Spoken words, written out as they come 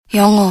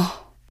영어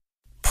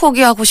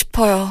포기하고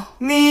싶어요.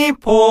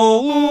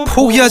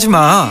 포기하지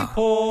마.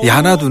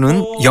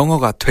 야나두는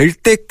영어가 될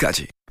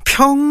때까지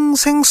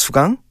평생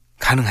수강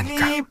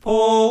가능하니까.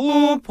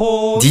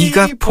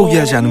 네가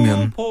포기하지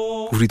않으면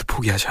우리도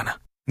포기하지 않아.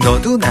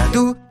 너도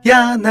나도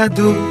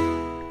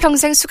야나두.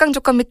 평생 수강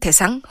조건 및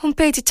대상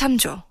홈페이지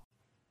참조.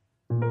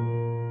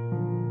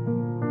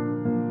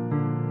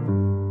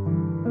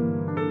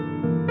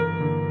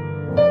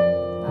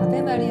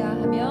 아베마리아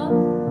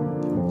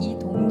하면 이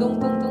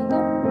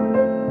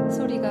동동동동동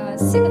소리가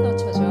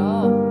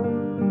시그너처죠.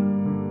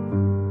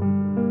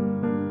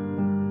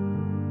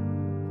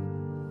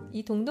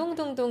 이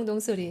동동동동동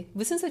소리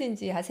무슨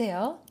소리인지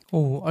아세요?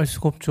 알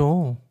수가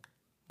없죠.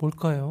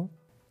 뭘까요?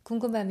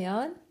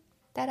 궁금하면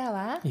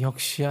따라와.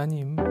 역시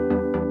아님.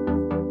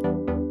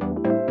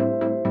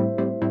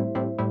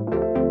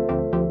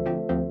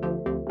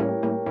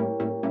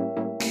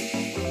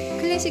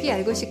 클래식이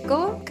알고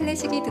싶고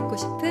클래식이 듣고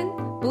싶은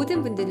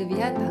모든 분들을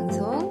위한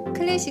방송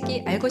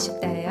클래식이 알고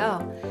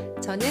싶다예요.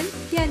 저는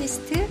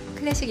피아니스트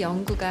클래식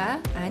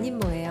연구가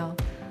안인모예요.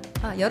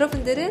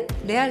 여러분들은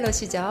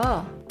레알러시죠?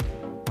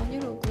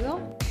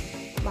 아니라고요?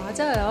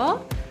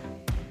 맞아요.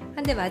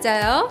 한 대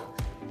맞아요.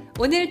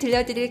 오늘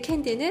들려드릴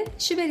캔디는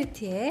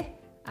슈베르트의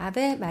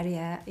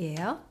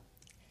아베마리아예요.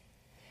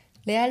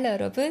 레알러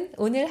여러분,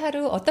 오늘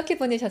하루 어떻게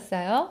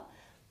보내셨어요?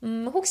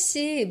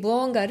 혹시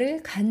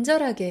무언가를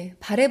간절하게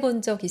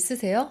바라본 적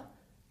있으세요?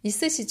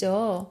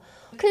 있으시죠?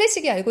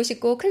 클래식이 알고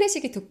싶고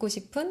클래식이 듣고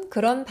싶은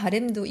그런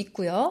바람도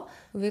있고요.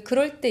 왜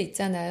그럴 때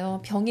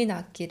있잖아요. 병이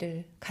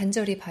낫기를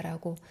간절히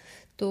바라고,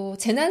 또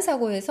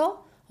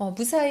재난사고에서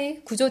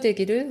무사히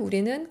구조되기를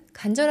우리는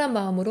간절한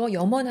마음으로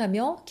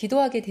염원하며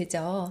기도하게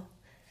되죠.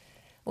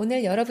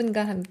 오늘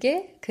여러분과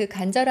함께 그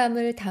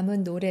간절함을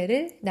담은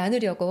노래를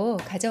나누려고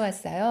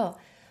가져왔어요.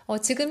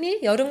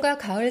 지금이 여름과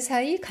가을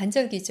사이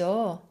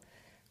간절기죠.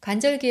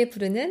 간절기에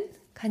부르는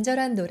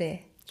간절한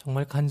노래.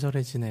 정말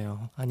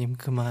간절해지네요. 아님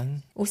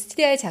그만.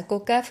 오스트리아의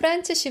작곡가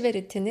프란츠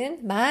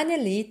슈베르트는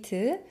많은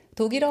리히트,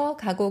 독일어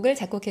가곡을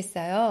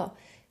작곡했어요.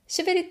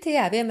 슈베르트의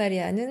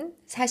아베마리아는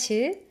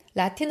사실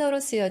라틴어로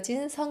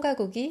쓰여진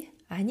성가곡이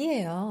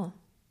아니에요.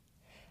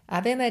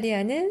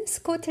 아베마리아는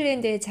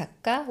스코틀랜드의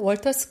작가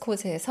월터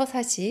스콧의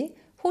서사시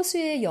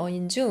호수의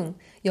여인 중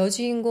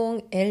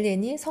여주인공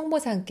엘렌이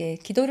성모상께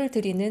기도를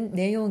드리는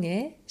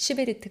내용에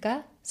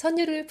슈베르트가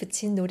선율을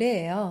붙인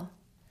노래예요.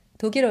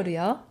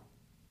 독일어로요.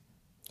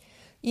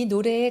 이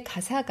노래의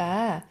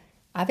가사가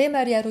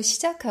아베마리아로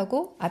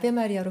시작하고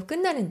아베마리아로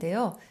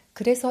끝나는데요.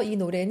 그래서 이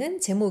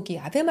노래는 제목이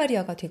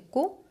아베마리아가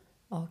됐고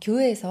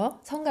교회에서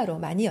성가로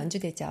많이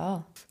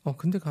연주되죠.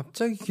 근데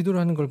갑자기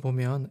기도를 하는 걸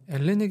보면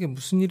엘렌에게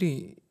무슨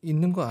일이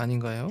있는 거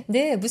아닌가요?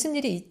 네, 무슨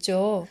일이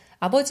있죠.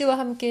 아버지와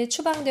함께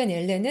추방된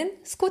엘렌은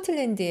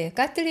스코틀랜드의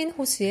까틀린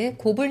호수의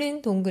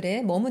고블린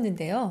동굴에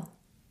머무는데요.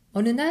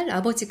 어느 날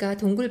아버지가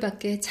동굴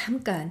밖에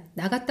잠깐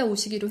나갔다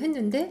오시기로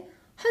했는데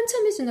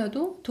한참이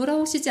지나도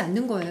돌아오시지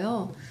않는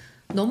거예요.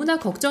 너무나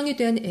걱정이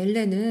된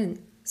엘렌은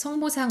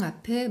성모상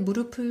앞에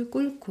무릎을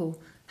꿇고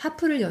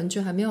하프를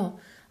연주하며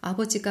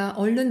아버지가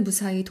얼른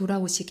무사히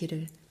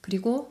돌아오시기를,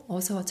 그리고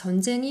어서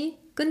전쟁이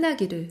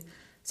끝나기를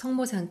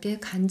성모상께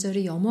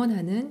간절히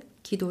염원하는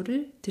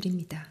기도를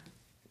드립니다.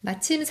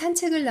 마침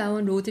산책을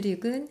나온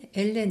로드릭은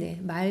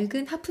엘렌의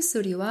맑은 하프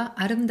소리와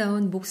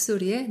아름다운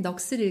목소리에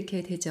넋을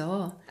잃게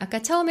되죠.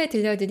 아까 처음에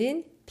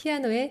들려드린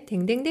피아노의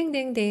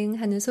댕댕댕댕댕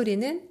하는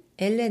소리는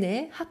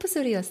엘렌의 하프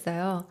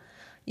소리였어요.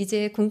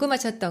 이제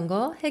궁금하셨던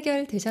거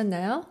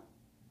해결되셨나요?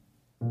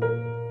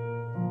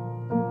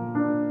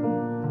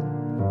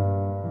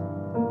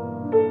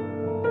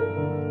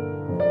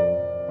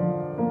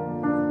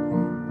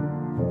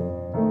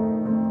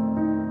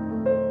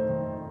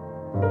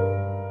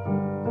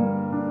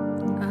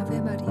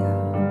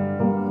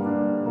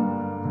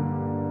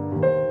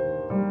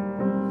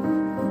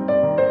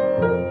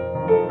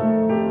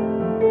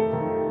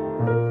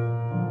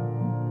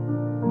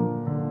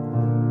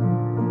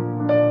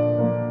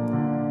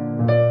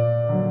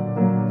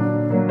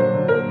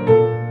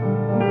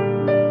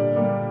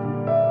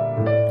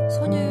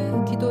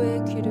 소녀의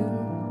기도의 귀를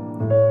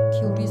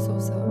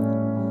기울이소서.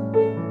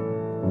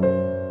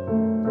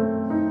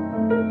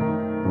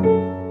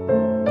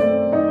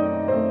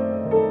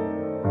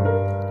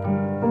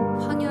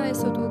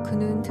 황야에서도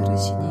그는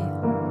들으시니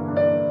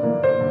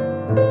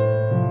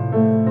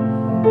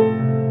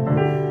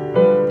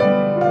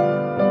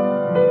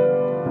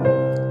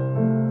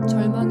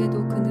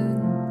절망에도 그는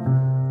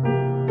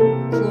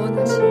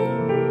구원하시니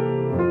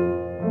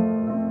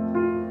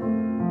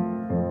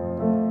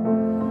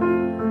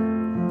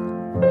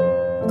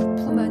그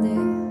품 안에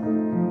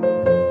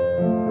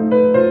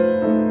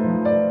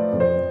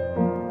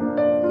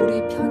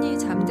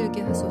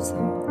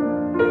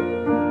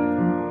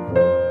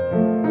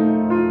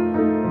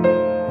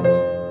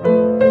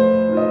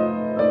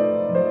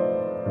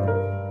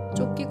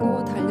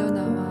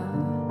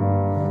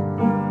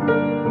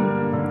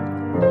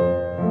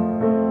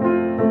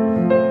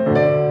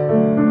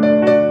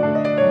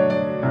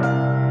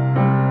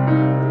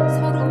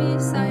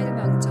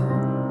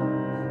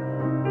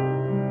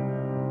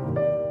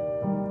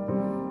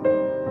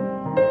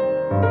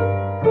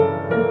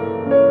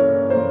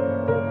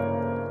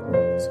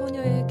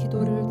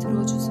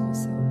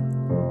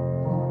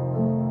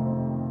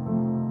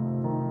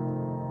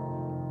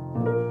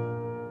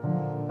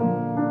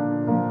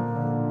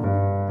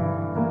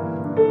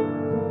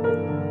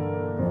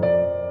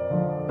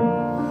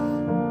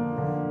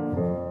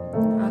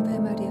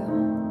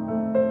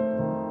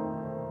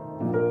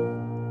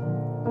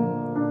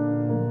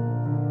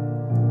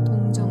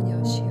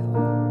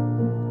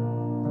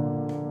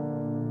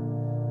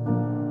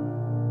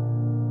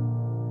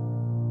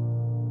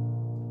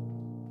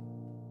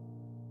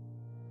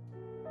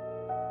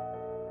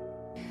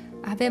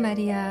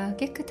아베마리아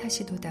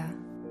깨끗하시도다.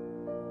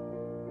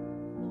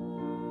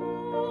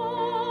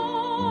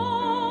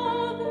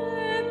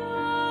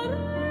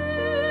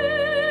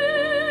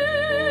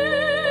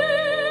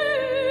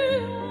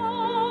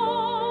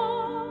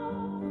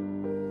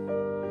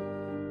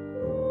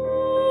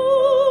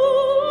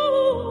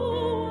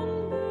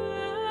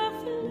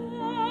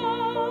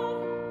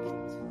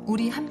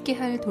 우리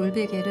함께할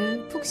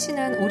돌베개를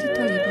푹신한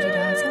오리털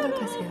이불이라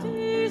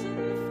생각하세요.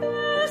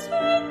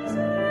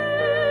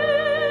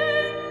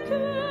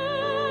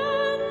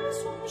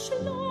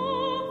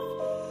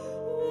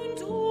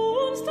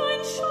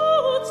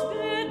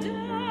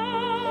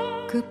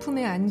 그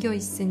품에 안겨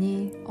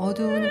있으니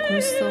어두운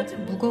골 속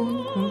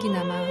무거운 공기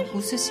남아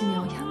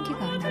웃으시며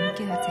향기가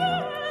남게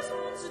하세요.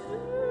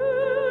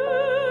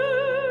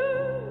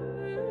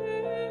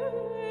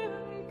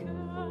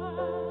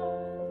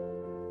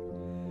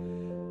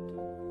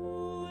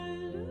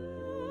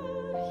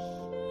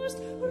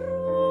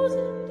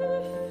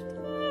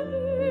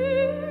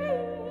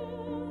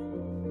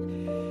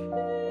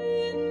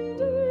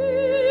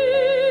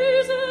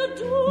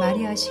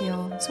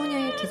 마리아시여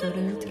소녀의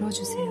기도를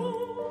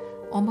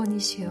들어주세요.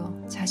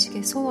 어머니시여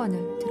자식의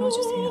소원을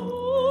들어주세요.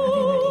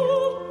 아베마리아.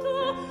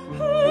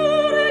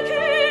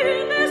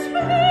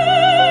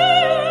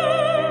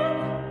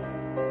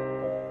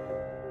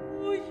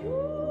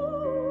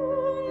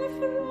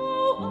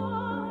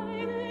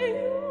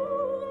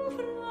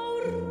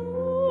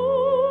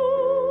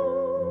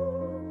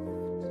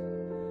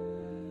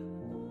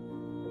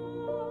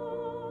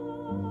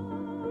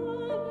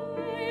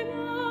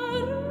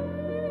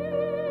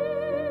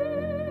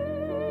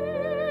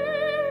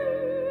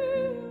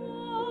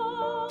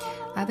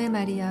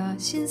 아베마리아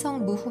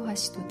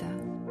신성무후하시도다.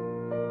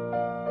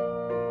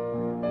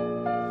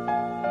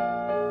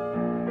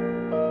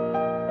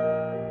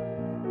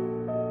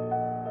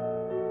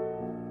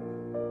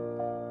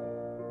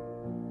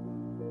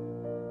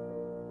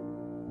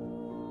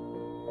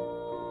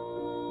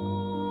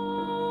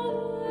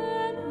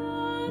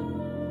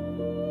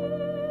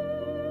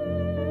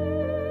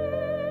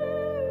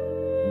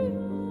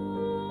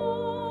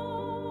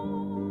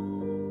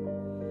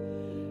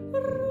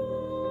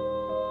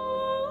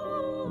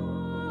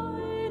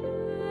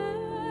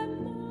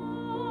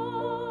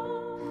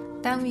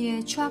 땅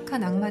위의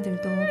추악한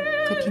악마들도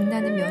그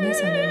빛나는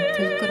면에서는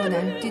들끓어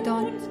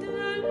날뛰던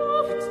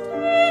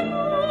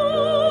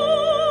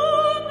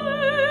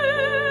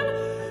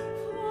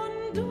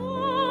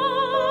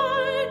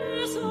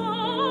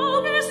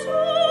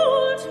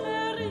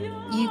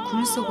이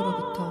굴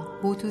속으로부터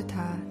모두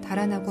다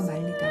달아나고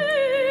말리다.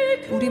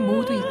 우리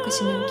모두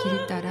이끄시는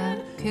길 따라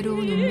괴로운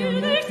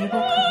운명이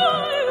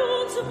굴복하리다.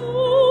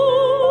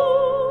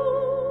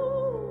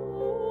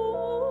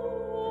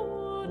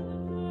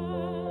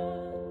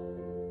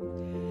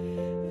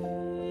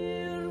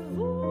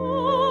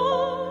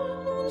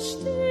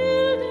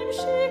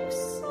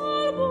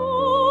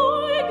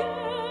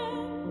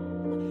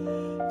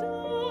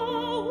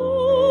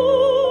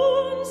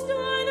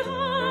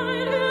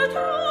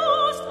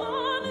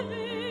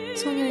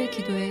 소녀의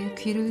기도에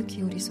귀를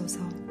기울이소서.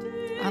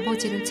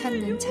 아버지를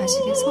찾는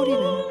자식의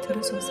소리를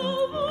들으소서.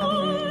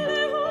 아베마리아.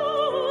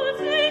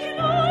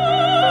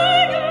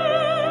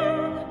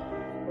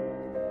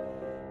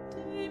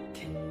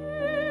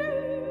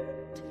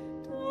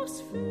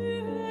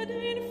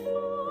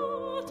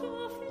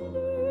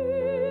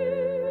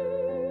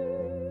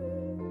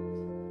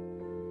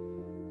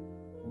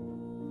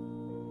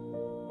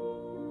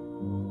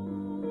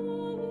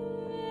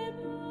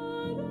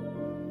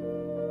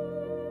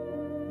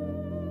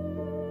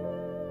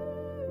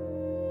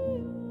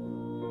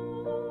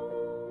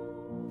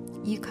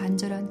 이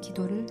간절한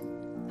기도를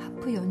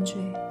하프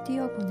연주에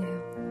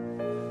띄워보네요.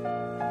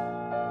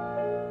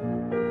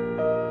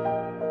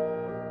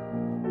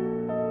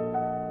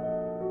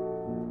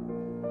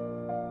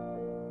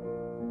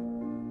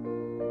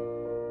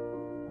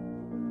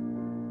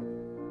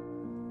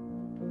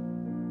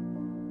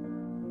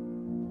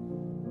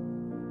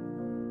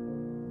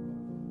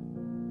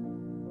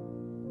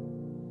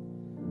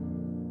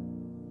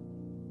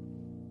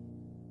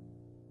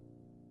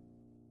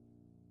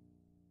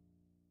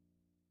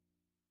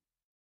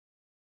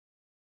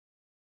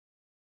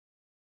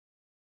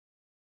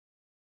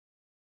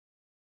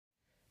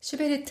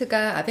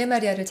 슈베르트가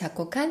아베마리아를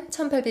작곡한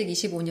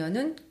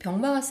 1825년은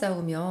병마와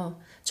싸우며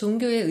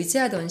종교에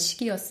의지하던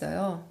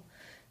시기였어요.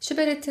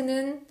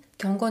 슈베르트는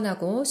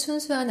경건하고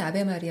순수한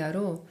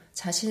아베마리아로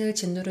자신을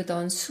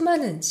짓누르던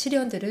수많은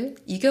시련들을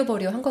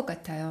이겨보려 한 것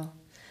같아요.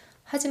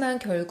 하지만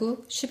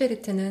결국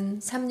슈베르트는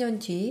 3년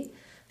뒤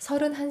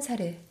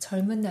 31살의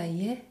젊은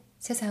나이에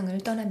세상을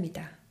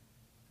떠납니다.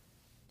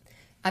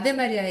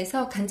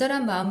 아베마리아에서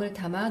간절한 마음을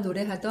담아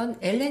노래하던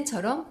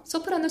엘렌처럼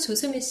소프라노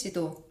조스미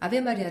씨도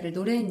아베마리아를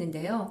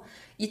노래했는데요.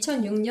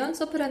 2006년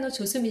소프라노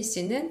조스미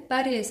씨는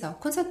파리에서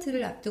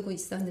콘서트를 앞두고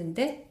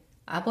있었는데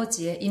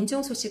아버지의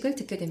임종 소식을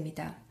듣게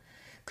됩니다.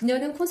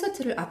 그녀는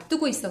콘서트를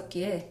앞두고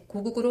있었기에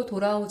고국으로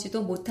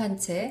돌아오지도 못한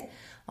채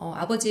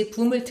아버지의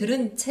부음을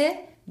들은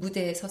채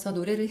무대에 서서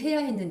노래를 해야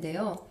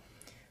했는데요.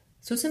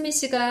 조수미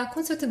씨가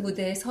콘서트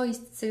무대에 서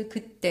있을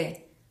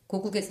그때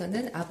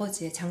고국에서는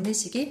아버지의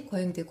장례식이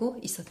거행되고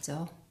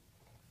있었죠.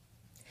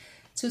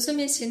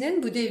 조수미 씨는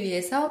무대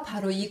위에서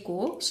바로 이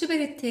곡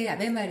슈베르트의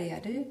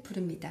아베마리아를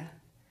부릅니다.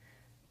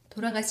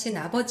 돌아가신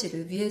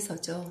아버지를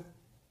위해서죠.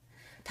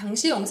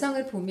 당시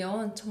영상을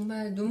보면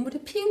정말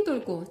눈물이 핑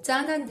돌고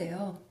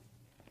짠한데요.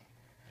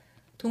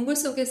 동굴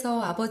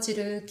속에서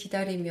아버지를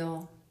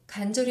기다리며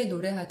간절히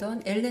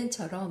노래하던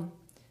엘렌처럼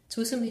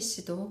조수미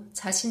씨도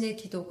자신의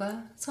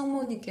기도가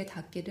성모님께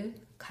닿기를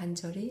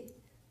간절히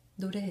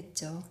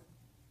노래했죠.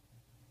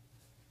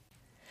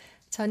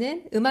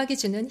 저는 음악이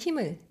주는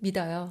힘을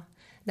믿어요.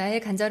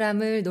 나의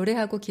간절함을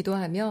노래하고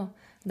기도하며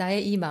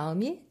나의 이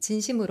마음이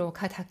진심으로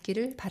가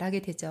닿기를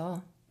바라게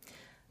되죠.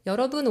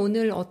 여러분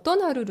오늘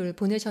어떤 하루를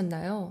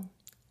보내셨나요?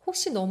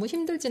 혹시 너무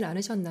힘들진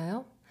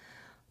않으셨나요?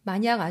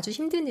 만약 아주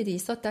힘든 일이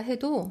있었다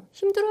해도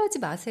힘들어하지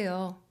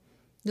마세요.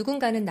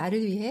 누군가는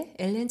나를 위해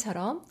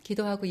엘렌처럼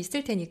기도하고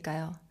있을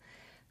테니까요.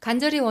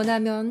 간절히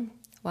원하면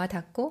와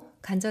닿고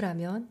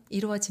간절하면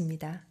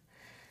이루어집니다.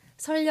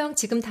 설령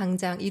지금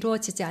당장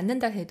이루어지지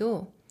않는다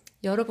해도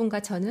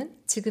여러분과 저는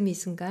지금 이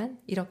순간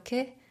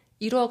이렇게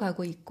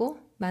이루어가고 있고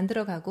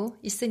만들어가고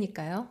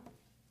있으니까요.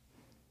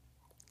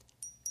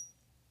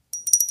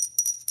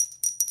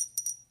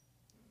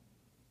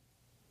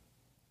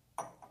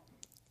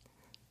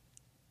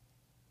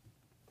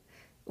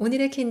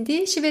 오늘의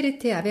캔디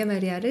슈베르트의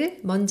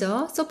아베마리아를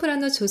먼저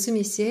소프라노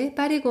조수미 씨의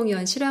파리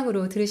공연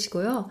실황으로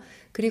들으시고요.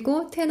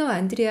 그리고 테너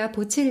안드레아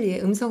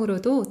보첼리의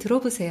음성으로도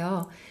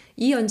들어보세요.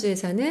 이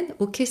연주에서는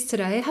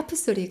오케스트라의 하프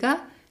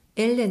소리가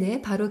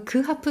엘렌의 바로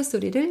그 하프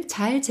소리를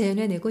잘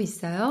재현해내고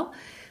있어요.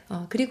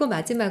 그리고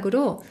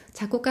마지막으로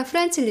작곡가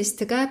프란츠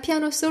리스트가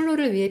피아노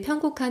솔로를 위해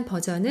편곡한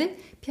버전은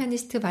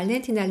피아니스트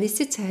발렌티나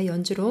리스차의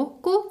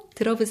연주로 꼭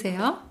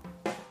들어보세요.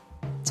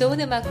 좋은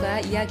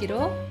음악과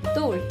이야기로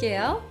또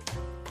올게요.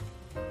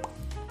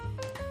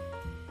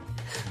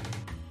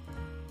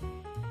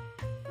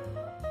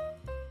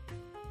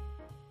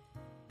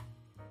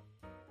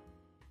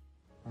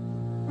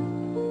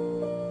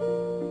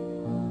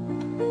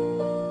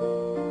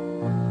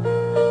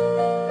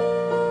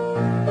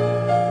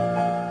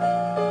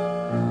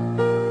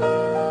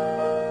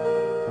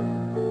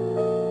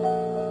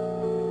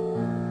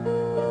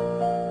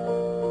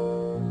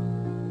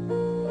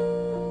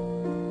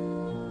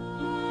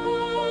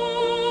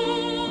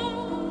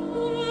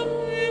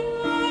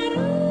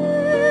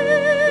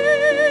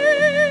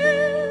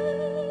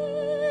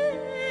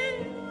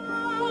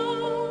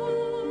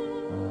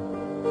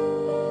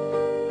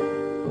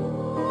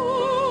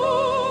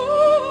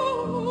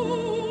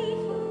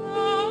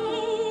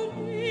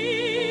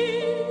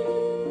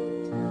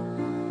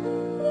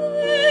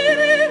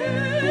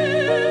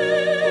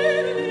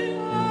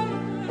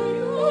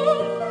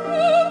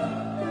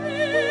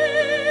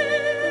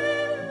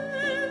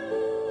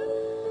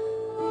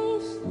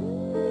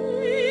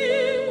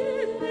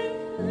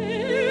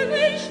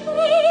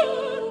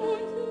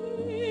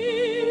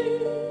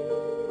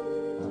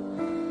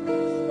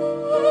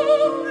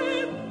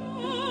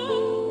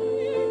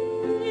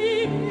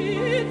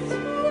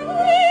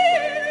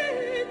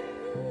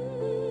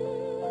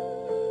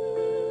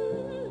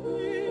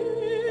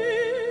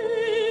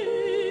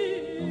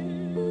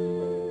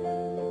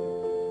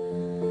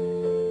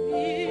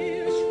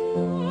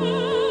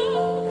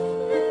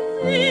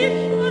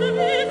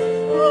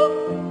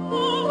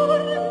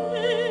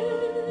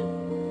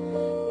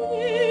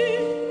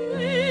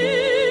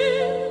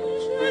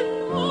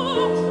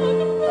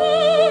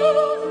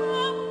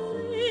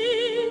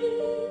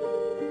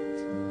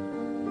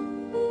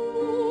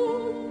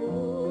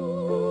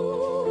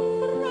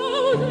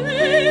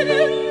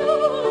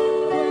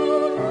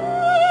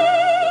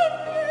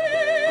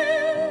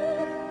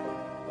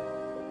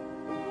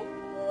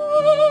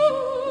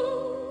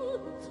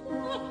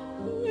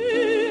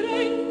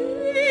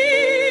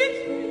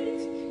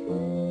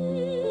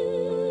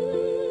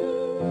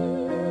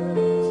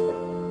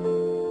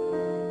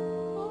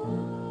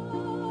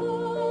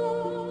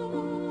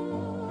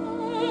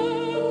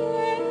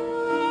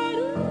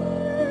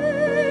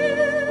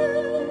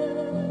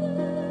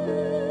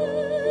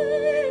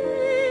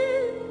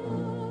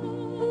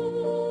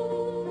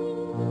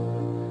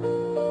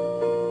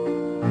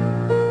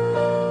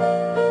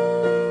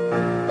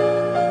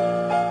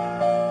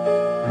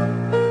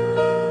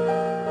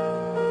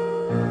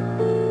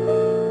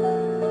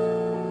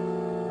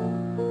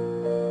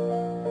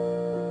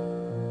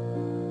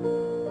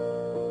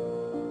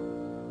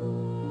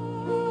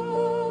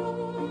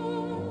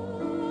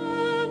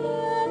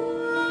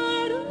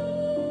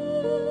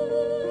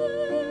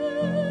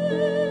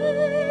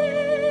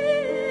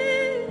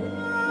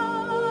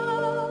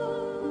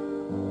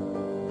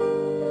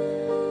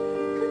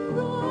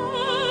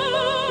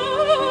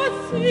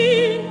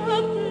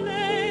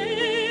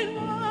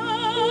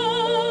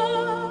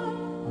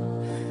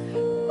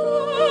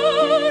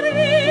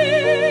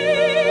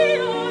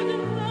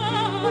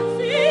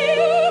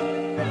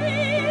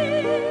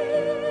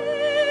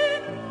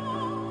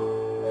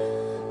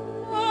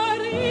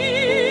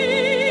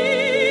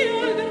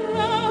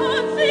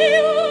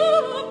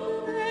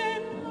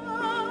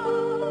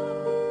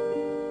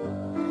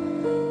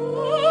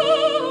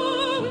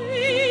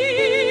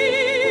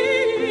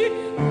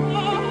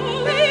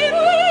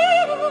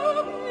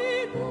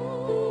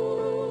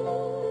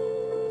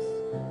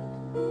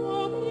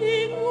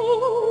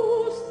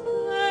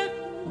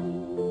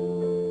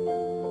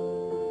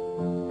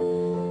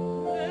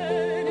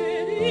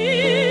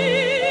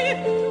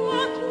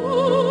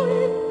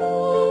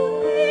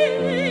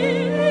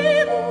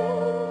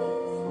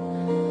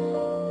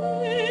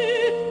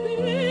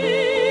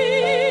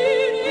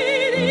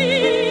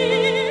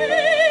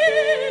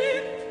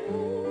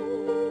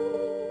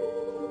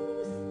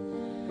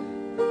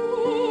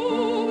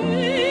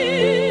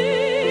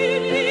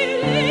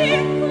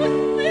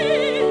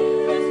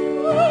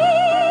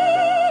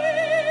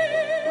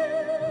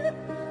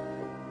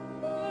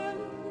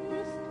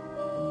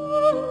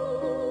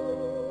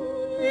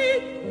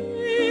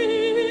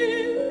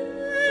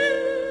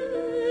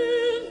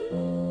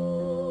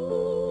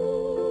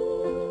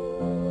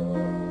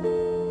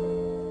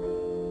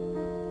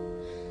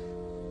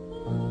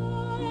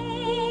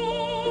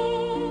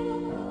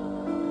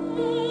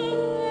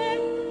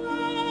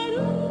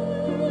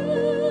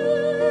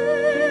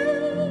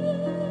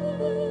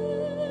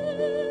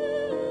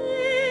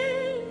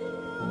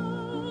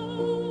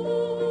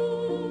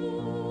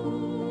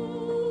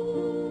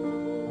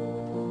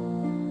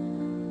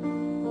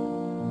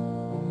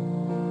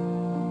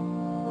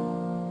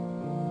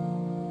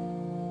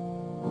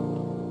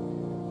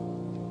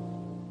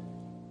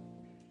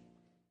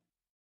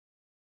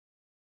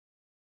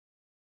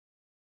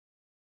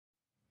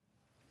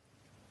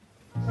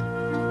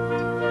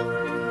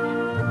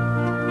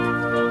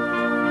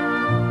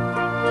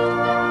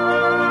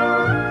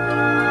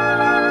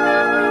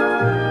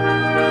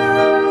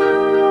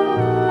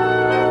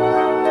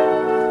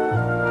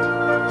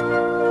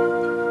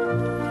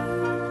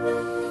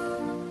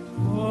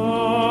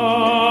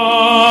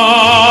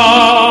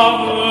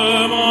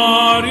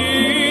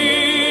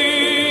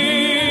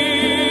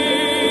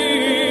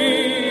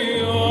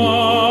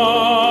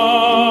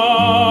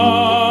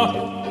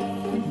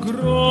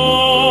 Groß